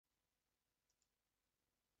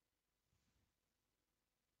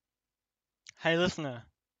Hey listener,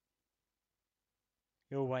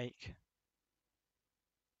 you're awake.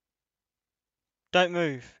 Don't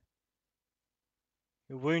move.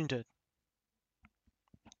 You're wounded.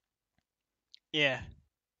 Yeah.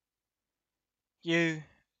 You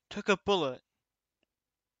took a bullet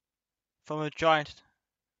from a giant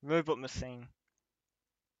robot machine.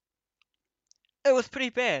 It was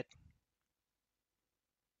pretty bad,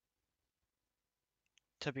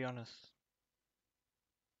 to be honest.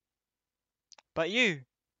 But you're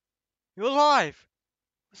alive!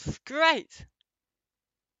 This is great!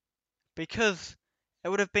 Because it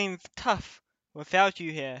would have been tough without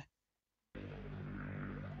you here.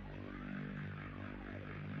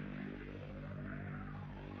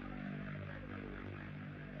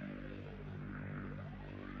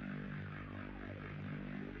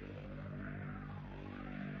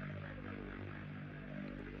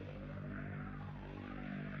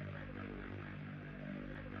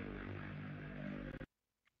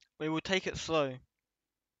 We will take it slow.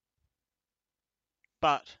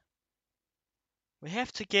 But we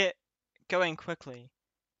have to get going quickly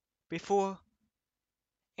before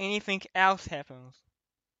anything else happens.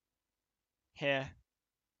 Here.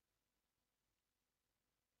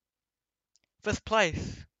 This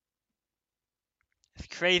place is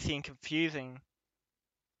crazy and confusing.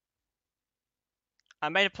 I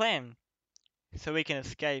made a plan so we can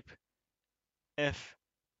escape if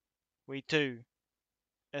we do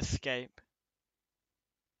escape.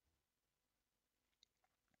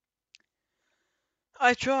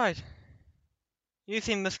 I tried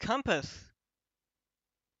using this compass,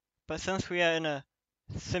 but since we are in a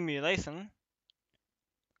simulation,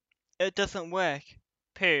 it doesn't work.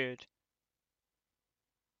 Period.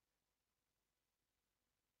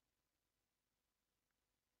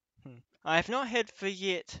 I have not had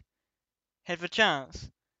the chance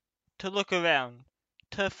to look around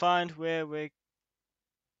to find where we're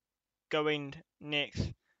going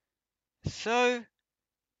next. So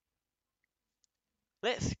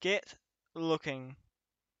let's get looking.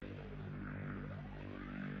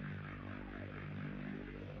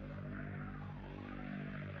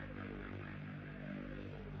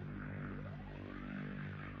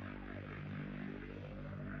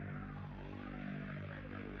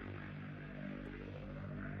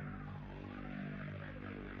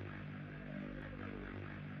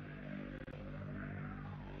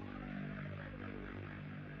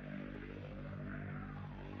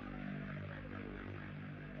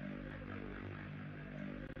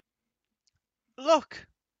 Look!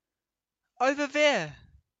 Over there!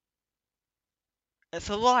 It's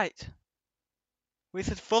a light. We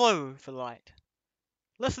should follow the light.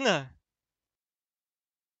 Listener!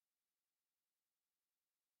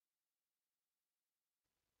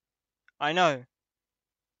 I know.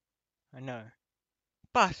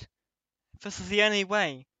 But this is the only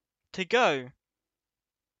way to go.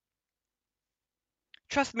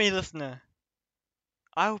 Trust me, listener.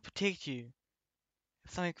 I will protect you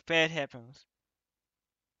if something bad happens.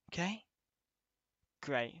 Okay?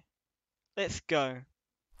 Great. Let's go.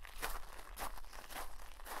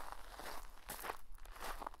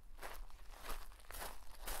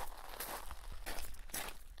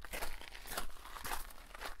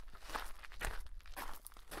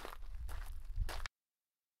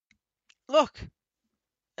 Look!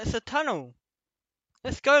 It's a tunnel.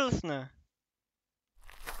 Let's go, listener.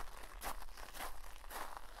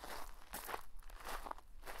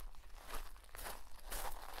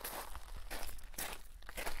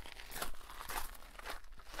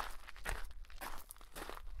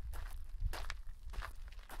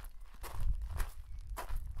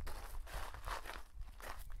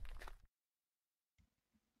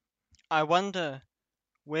 I wonder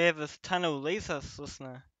where this tunnel leads us,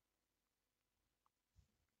 listener.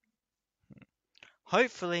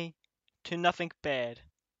 Hopefully to nothing bad.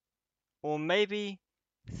 Or maybe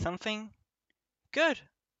something good,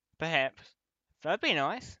 perhaps. That'd be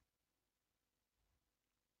nice.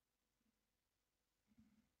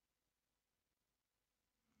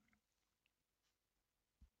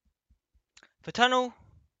 The tunnel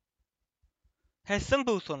has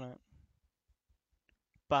symbols on it,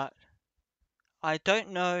 but I don't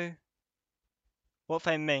know what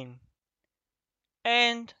they mean.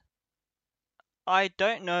 And I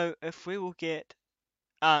don't know if we will get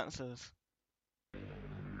answers.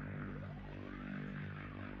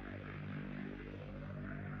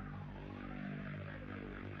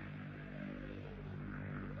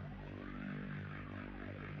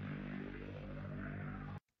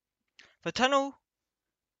 The tunnel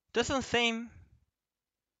doesn't seem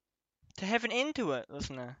to have an end to it,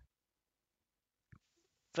 listener.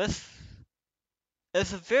 This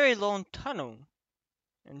It's a very long tunnel,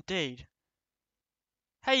 indeed.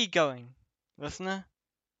 How you going, listener?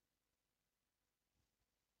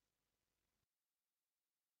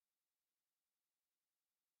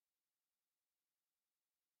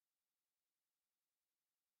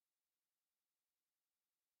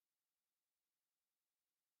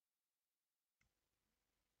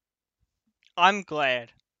 I'm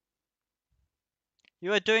glad.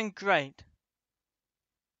 You are doing great.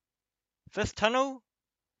 This tunnel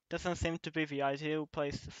doesn't seem to be the ideal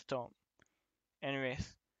place to stop and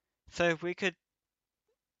rest. So we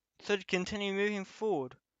should continue moving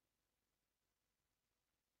forward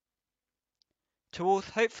towards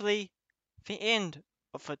hopefully the end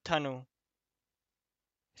of the tunnel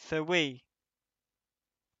so we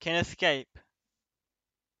can escape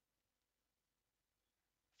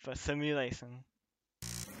the simulation.